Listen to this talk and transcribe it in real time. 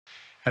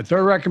At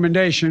their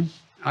recommendation,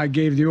 I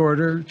gave the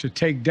order to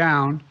take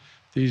down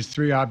these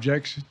 3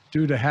 objects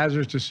due to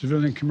hazards to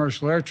civilian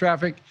commercial air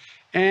traffic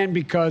and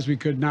because we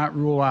could not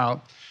rule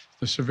out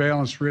the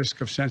surveillance risk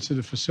of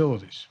sensitive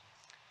facilities.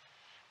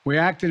 We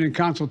acted in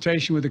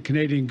consultation with the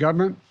Canadian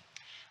government.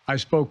 I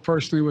spoke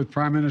personally with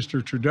Prime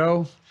Minister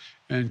Trudeau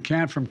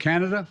from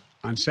Canada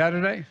on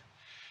Saturday.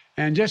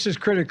 And just as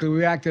critically,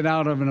 we acted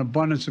out of an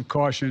abundance of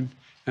caution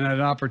and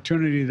an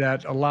opportunity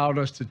that allowed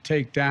us to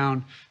take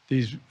down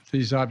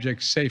these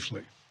objects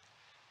safely.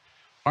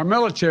 Our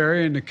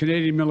military and the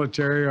Canadian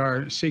military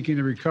are seeking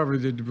to recover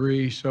the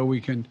debris so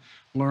we can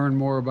learn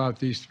more about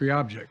these 3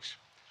 objects.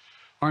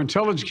 Our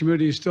intelligence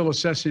community is still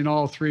assessing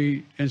all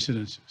 3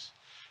 incidences.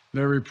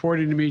 They're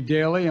reporting to me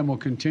daily and will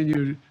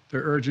continue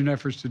their urgent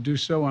efforts to do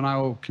so, and I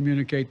will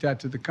communicate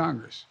that to the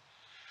Congress.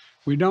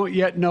 We don't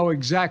yet know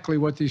exactly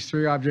what these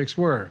 3 objects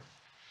were,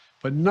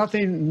 but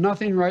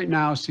nothing right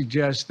now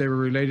suggests they were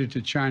related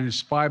to China's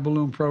spy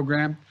balloon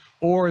program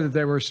or that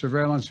they were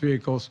surveillance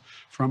vehicles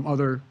from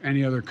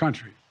any other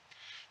country.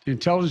 The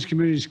intelligence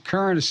community's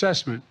current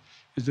assessment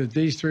is that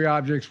these 3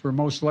 objects were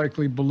most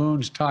likely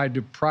balloons tied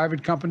to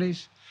private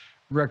companies,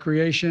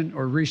 recreation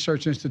or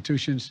research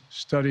institutions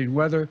studying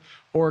weather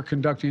or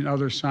conducting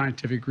other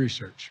scientific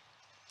research.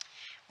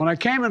 When I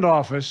came into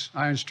office,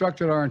 I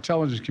instructed our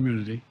intelligence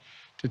community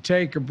to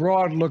take a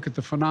broad look at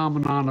the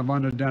phenomenon of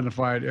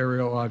unidentified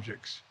aerial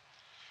objects.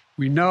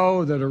 We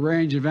know that a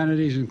range of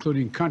entities,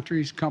 including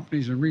countries,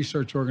 companies, and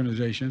research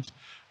organizations,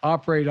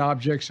 operate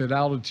objects at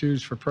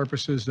altitudes for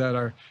purposes that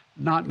are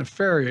not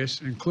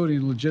nefarious,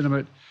 including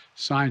legitimate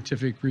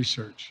scientific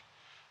research.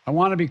 I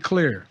want to be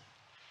clear.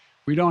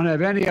 We don't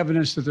have any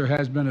evidence that there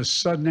has been a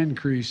sudden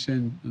increase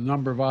in the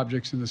number of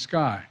objects in the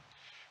sky.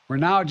 We're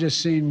now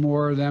just seeing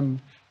more of them,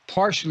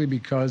 partially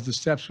because the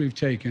steps we've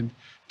taken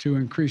to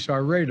increase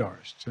our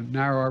radars, to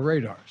narrow our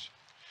radars.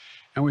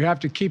 And we have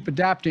to keep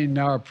adapting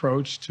our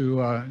approach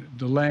to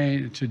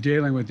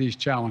dealing with these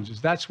challenges.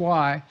 That's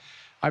why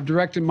I've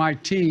directed my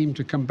team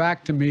to come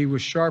back to me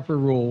with sharper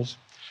rules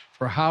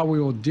for how we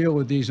will deal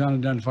with these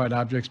unidentified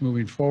objects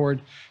moving forward,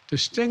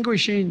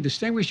 distinguishing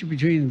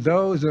between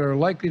those that are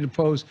likely to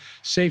pose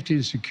safety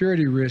and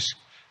security risks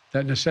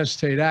that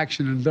necessitate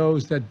action and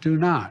those that do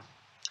not.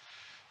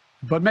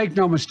 But make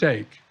no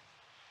mistake,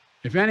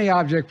 if any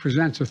object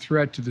presents a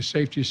threat to the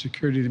safety and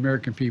security of the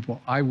American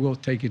people, I will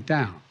take it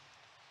down.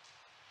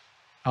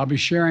 I'll be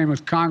sharing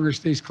with Congress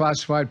these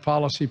classified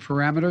policy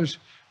parameters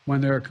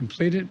when they're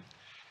completed,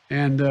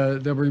 and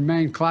they'll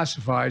remain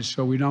classified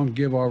so we don't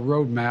give our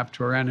roadmap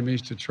to our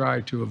enemies to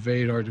try to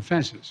evade our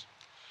defenses.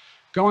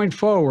 Going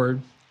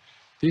forward,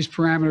 these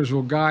parameters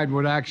will guide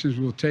what actions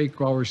we'll take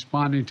while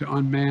responding to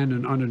unmanned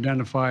and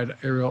unidentified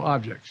aerial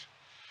objects.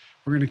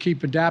 We're going to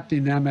keep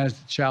adapting them as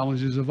the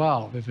challenges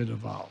evolve, if it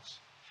evolves.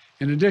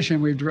 In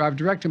addition, I've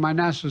directed my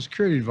National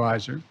Security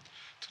Advisor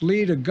to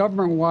lead a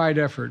government-wide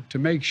effort to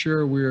make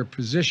sure we are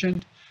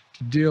positioned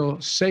to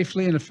deal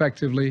safely and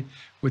effectively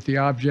with the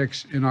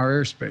objects in our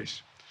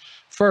airspace.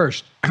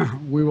 First,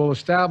 we will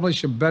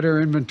establish a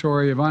better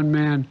inventory of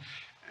unmanned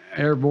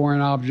airborne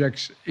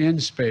objects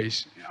in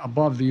space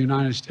above the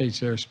United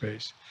States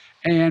airspace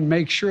and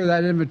make sure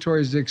that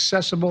inventory is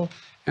accessible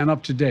and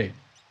up to date.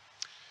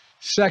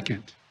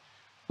 Second,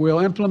 we'll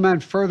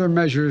implement further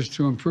measures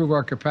to improve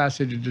our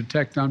capacity to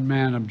detect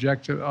unmanned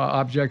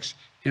objects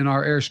in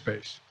our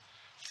airspace.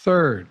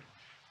 Third,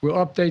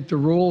 we'll update the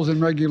rules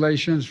and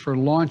regulations for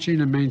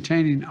launching and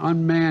maintaining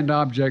unmanned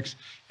objects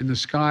in the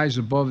skies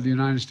above the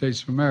United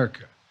States of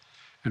America.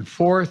 And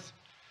fourth,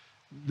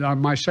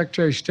 my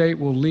Secretary of State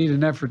will lead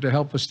an effort to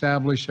help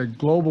establish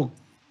common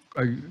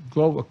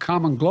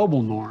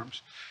global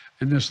norms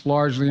in this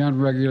largely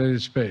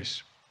unregulated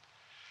space.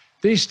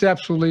 These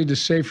steps will lead to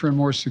safer and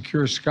more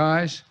secure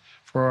skies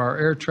for our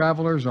air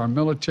travelers, our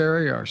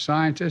military, our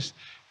scientists,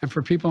 and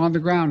for people on the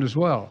ground as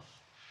well.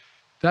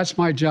 That's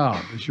my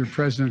job as your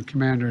President,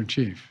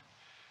 Commander-in-Chief.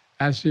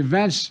 As the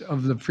events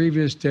of the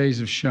previous days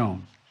have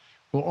shown,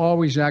 we'll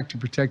always act to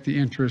protect the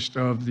interest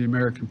of the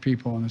American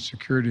people and the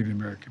security of the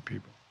American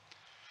people.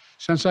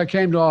 Since I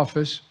came to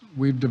office,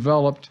 we've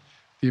developed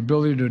the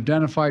ability to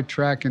identify,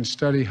 track, and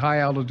study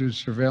high-altitude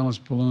surveillance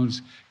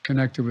balloons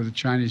connected with the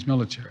Chinese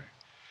military.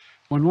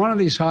 When one of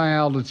these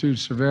high-altitude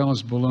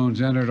surveillance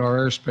balloons entered our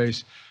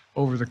airspace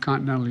over the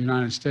continental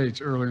United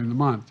States earlier in the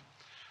month,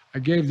 I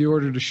gave the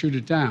order to shoot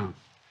it down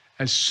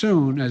as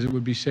soon as it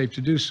would be safe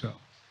to do so.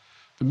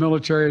 The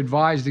military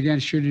advised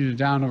against shooting it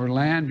down over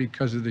land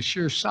because of the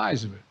sheer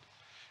size of it.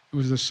 It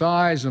was the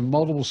size of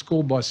multiple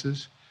school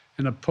buses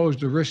and it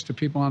posed a risk to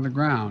people on the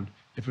ground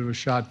if it was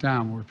shot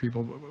down where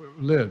people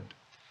lived.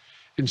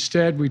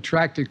 Instead, we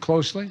tracked it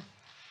closely,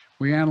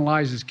 we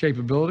analyzed its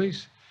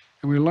capabilities,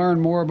 and we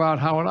learned more about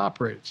how it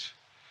operates.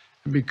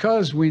 And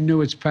because we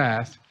knew its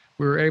path,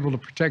 we were able to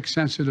protect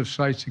sensitive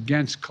sites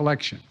against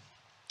collection.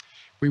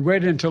 We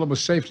waited until it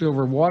was safely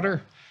over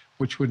water,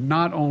 which would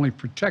not only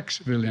protect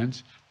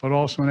civilians, but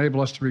also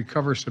enable us to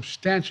recover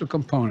substantial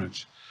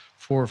components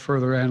for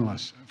further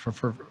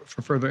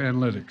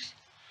analytics.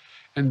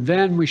 And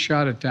then we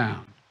shot it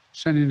down,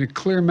 sending a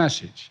clear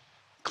message.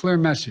 clear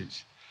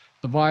message.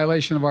 The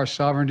violation of our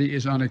sovereignty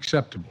is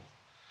unacceptable.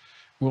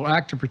 We'll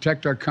act to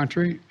protect our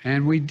country,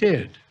 and we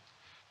did.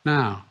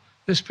 Now,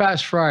 this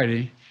past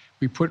Friday,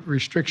 we put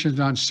restrictions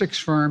on 6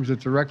 firms that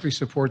directly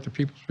support the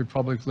People's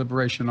Republic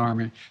Liberation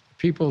Army, the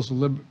People's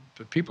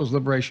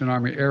Liberation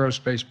Army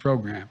aerospace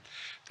program.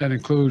 That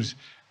includes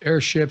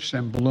airships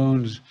and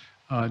balloons,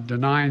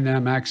 denying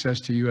them access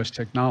to U.S.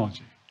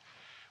 technology.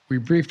 We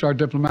briefed our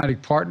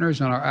diplomatic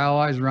partners and our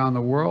allies around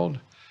the world,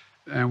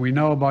 and we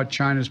know about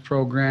China's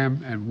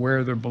program and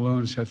where their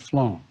balloons have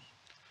flown.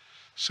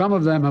 Some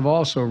of them have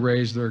also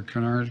raised their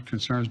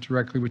concerns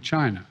directly with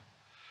China.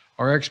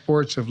 Our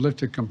exports have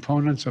lifted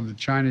components of the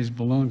Chinese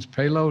balloon's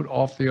payload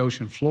off the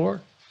ocean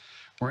floor.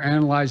 We're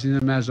analyzing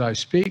them as I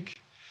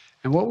speak,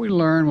 and what we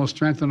learn will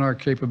strengthen our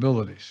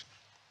capabilities.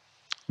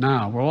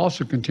 Now, we'll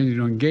also continue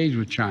to engage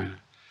with China,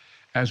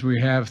 as we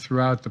have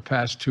throughout the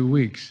past 2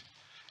 weeks.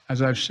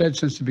 As I've said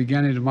since the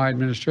beginning of my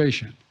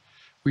administration,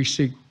 we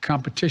seek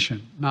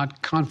competition,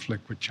 not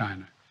conflict with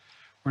China.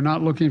 We're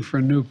not looking for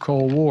a new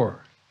Cold War,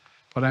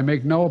 but I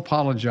make no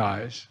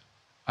apologies,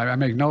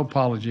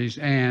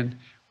 and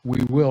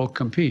we will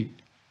compete.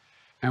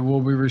 And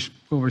we'll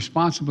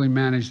responsibly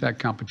manage that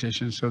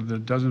competition so that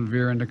it doesn't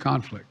veer into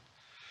conflict.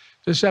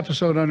 This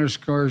episode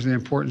underscores the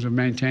importance of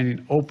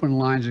maintaining open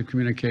lines of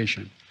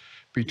communication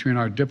between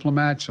our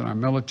diplomats and our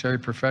military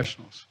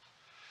professionals.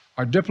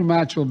 Our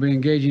diplomats will be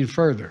engaging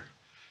further,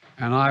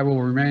 and I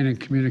will remain in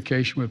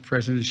communication with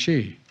President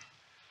Xi.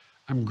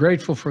 I'm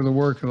grateful for the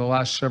work of the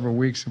last several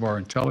weeks of our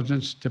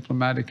intelligence,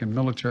 diplomatic, and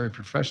military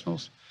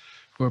professionals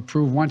who have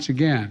proved once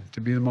again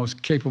to be the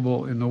most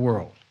capable in the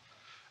world.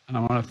 And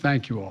I want to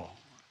thank you all.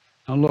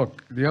 Now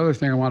look, the other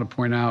thing I want to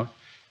point out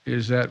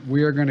is that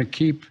we are going to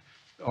keep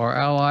our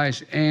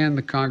allies and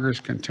the Congress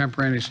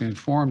contemporaneously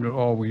informed of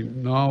all we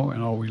know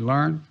and all we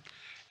learn.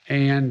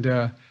 And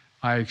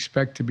I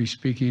expect to be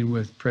speaking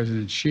with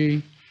President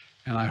Xi,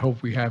 and I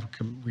hope we are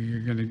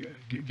going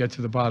to get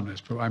to the bottom of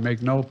this. But I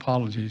make no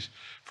apologies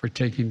for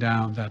taking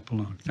down that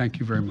balloon. Thank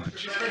you very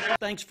much.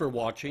 Thanks for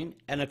watching,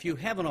 and if you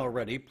haven't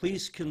already,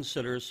 please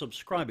consider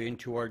subscribing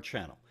to our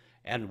channel.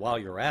 And while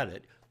you're at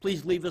it,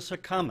 please leave us a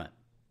comment.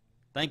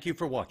 Thank you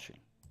for watching.